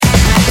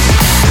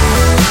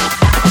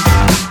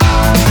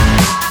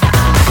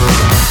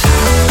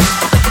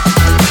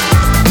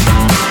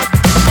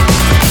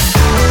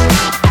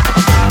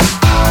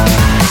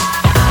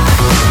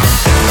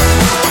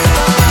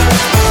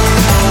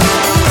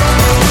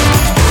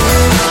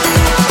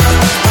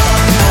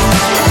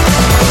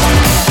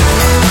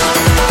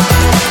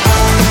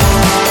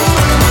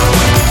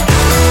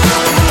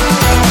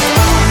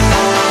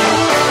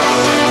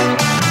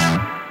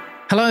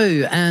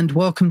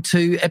welcome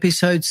to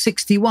episode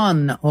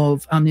 61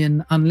 of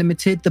Onion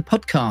Unlimited, the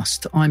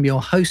podcast. I'm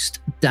your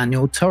host,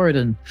 Daniel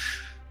Torridon.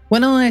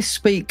 When I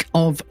speak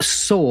of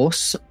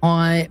source,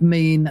 I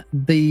mean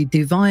the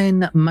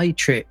divine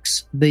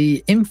matrix,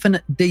 the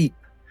infinite deep,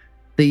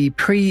 the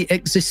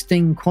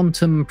pre-existing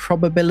quantum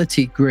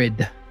probability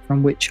grid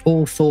from which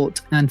all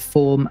thought and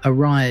form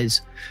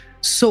arise.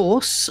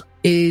 Source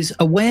is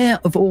aware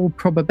of all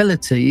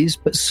probabilities,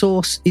 but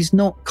source is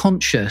not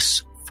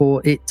conscious,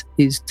 for it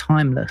is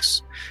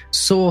timeless.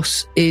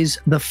 Source is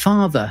the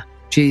Father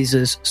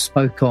Jesus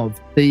spoke of,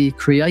 the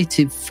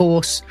creative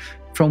force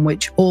from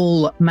which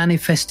all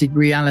manifested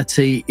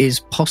reality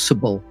is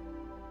possible.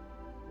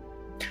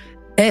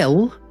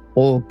 El,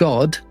 or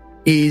God,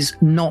 is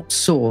not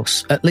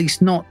source, at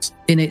least not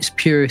in its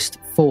purest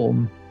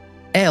form.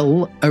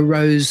 El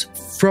arose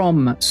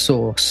from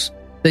source.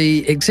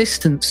 The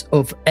existence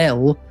of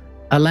El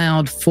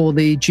allowed for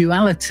the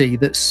duality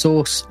that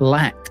source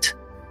lacked.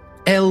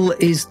 El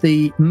is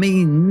the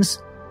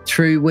means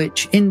through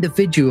which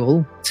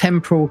individual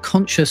temporal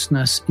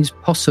consciousness is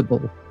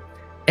possible.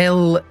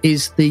 El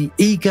is the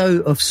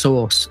ego of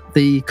source,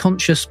 the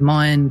conscious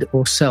mind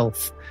or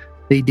self,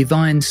 the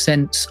divine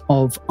sense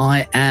of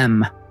I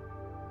am.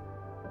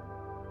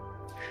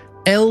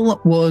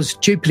 El was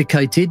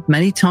duplicated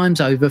many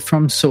times over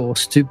from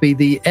source to be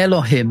the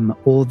Elohim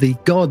or the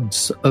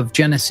gods of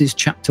Genesis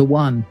chapter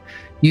 1,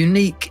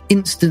 unique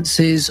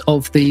instances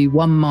of the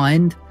one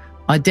mind,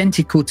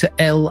 identical to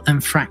El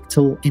and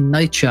fractal in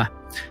nature.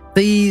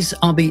 These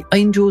are the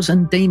angels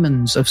and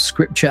demons of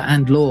scripture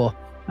and law,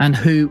 and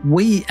who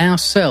we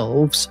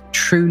ourselves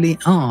truly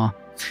are.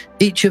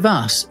 Each of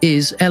us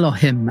is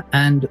Elohim,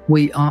 and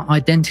we are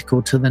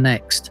identical to the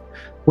next.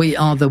 We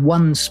are the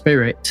one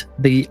spirit,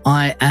 the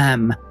I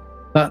am.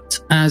 But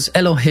as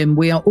Elohim,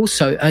 we are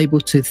also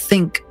able to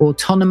think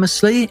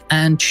autonomously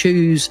and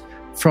choose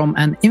from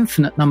an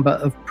infinite number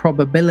of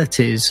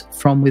probabilities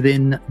from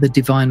within the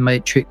divine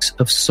matrix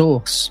of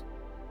source.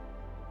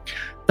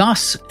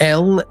 Thus,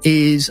 El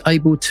is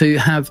able to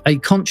have a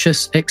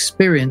conscious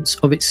experience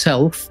of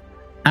itself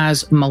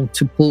as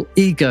multiple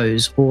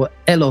egos, or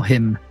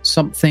Elohim,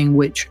 something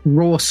which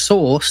raw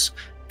source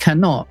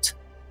cannot.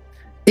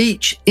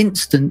 Each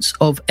instance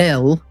of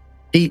El,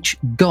 each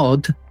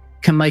God,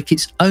 can make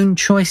its own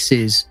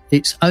choices,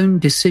 its own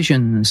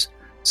decisions,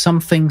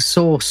 something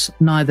source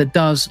neither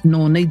does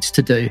nor needs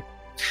to do.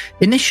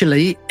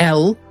 Initially,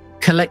 El,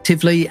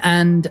 collectively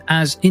and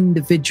as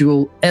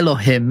individual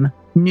Elohim,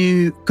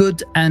 knew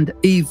good and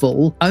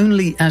evil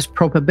only as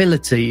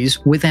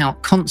probabilities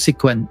without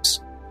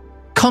consequence.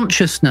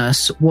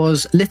 Consciousness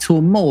was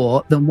little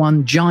more than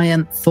one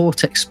giant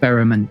thought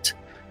experiment.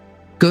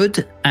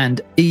 Good and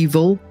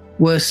evil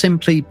were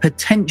simply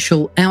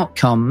potential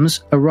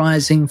outcomes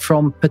arising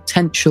from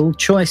potential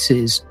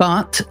choices.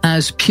 But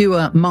as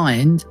pure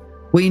mind,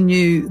 we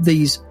knew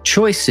these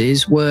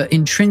choices were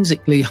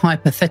intrinsically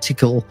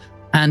hypothetical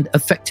and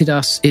affected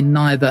us in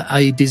neither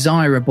a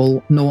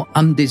desirable nor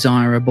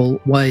undesirable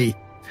way.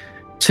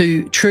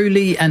 To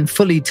truly and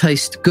fully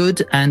taste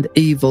good and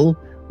evil,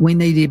 we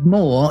needed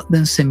more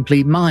than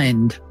simply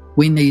mind.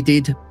 We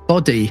needed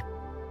body.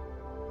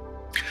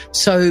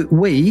 So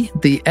we,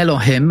 the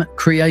Elohim,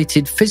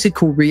 created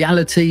physical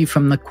reality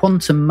from the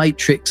quantum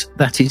matrix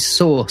that is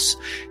source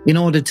in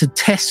order to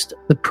test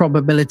the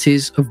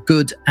probabilities of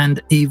good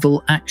and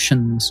evil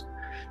actions.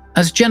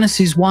 As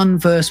Genesis 1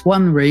 verse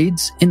 1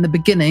 reads, "In the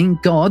beginning,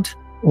 God,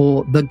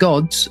 or the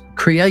gods,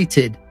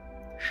 created."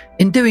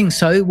 In doing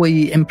so,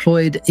 we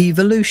employed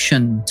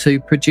evolution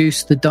to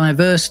produce the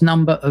diverse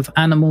number of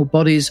animal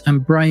bodies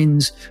and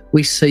brains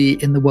we see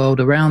in the world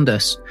around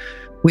us.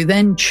 We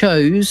then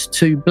chose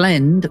to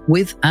blend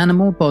with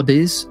animal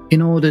bodies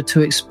in order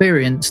to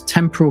experience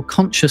temporal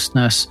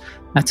consciousness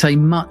at a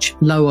much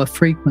lower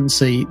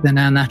frequency than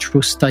our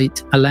natural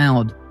state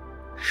allowed.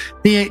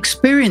 The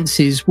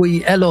experiences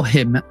we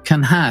Elohim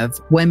can have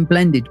when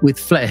blended with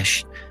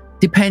flesh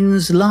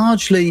depends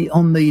largely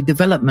on the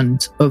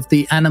development of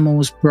the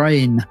animal's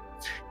brain.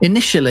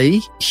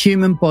 Initially,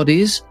 human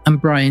bodies and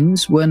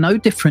brains were no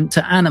different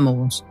to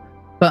animals.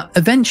 But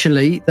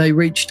eventually they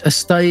reached a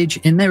stage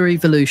in their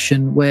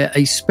evolution where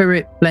a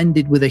spirit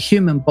blended with a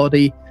human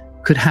body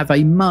could have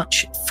a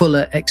much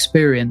fuller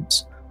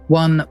experience,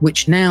 one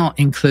which now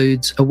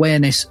includes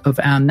awareness of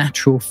our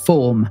natural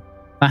form,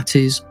 that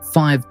is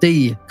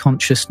 5D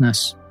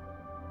consciousness.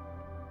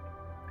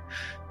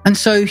 And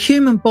so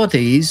human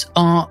bodies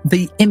are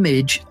the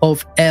image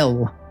of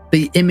El,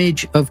 the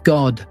image of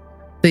God,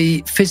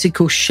 the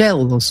physical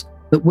shells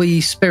that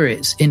we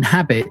spirits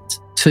inhabit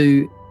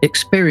to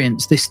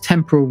experience this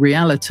temporal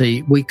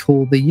reality we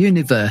call the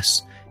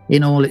universe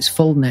in all its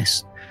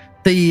fullness.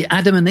 The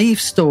Adam and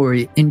Eve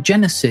story in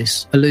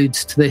Genesis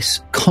alludes to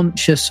this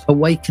conscious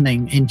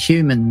awakening in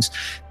humans,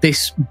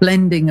 this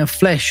blending of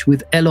flesh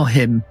with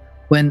Elohim,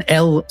 when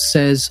El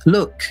says,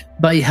 "Look,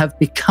 they have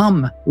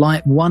become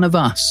like one of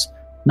us,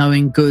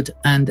 knowing good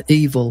and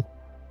evil."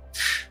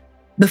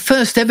 The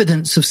first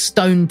evidence of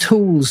stone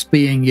tools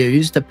being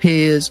used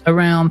appears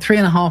around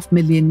 3.5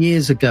 million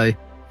years ago.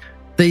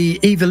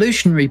 The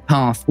evolutionary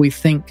path we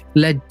think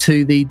led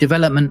to the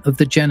development of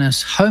the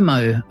genus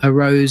Homo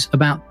arose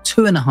about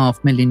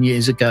 2.5 million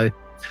years ago.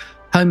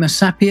 Homo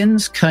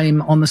sapiens came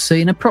on the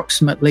scene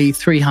approximately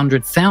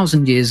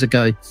 300,000 years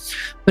ago.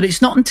 But it's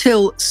not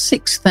until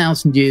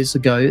 6,000 years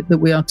ago that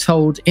we are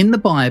told in the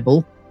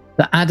Bible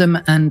that Adam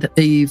and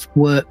Eve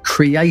were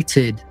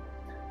created.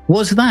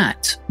 Was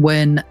that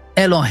when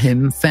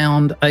Elohim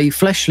found a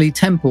fleshly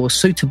temple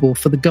suitable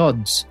for the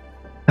gods?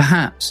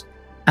 Perhaps.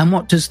 And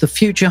what does the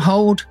future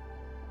hold?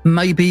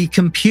 Maybe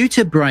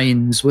computer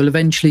brains will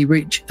eventually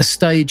reach a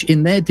stage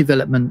in their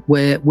development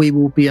where we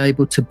will be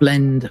able to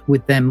blend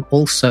with them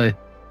also.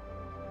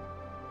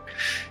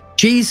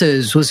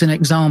 Jesus was an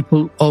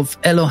example of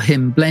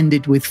Elohim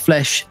blended with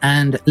flesh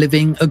and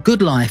living a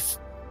good life.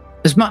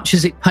 As much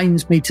as it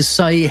pains me to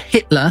say,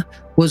 Hitler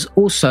was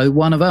also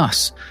one of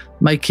us,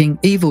 making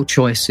evil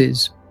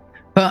choices.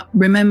 But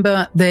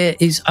remember, there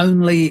is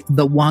only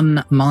the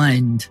one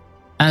mind.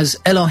 As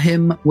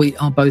Elohim, we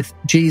are both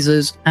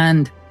Jesus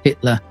and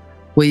Hitler.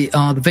 We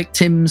are the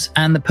victims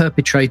and the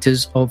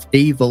perpetrators of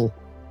evil.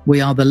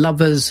 We are the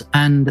lovers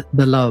and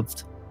the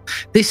loved.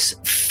 This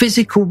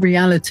physical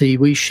reality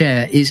we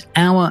share is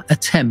our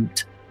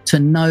attempt to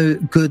know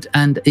good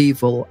and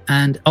evil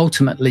and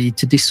ultimately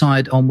to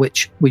decide on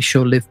which we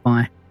shall live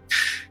by.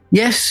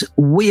 Yes,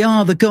 we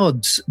are the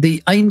gods,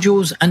 the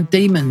angels and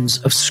demons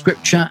of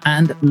scripture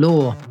and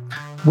law.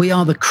 We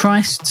are the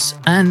Christs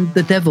and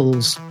the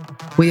devils.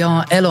 We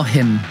are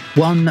Elohim,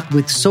 one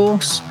with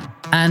source,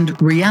 and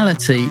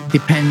reality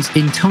depends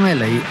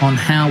entirely on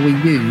how we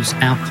use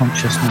our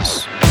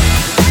consciousness.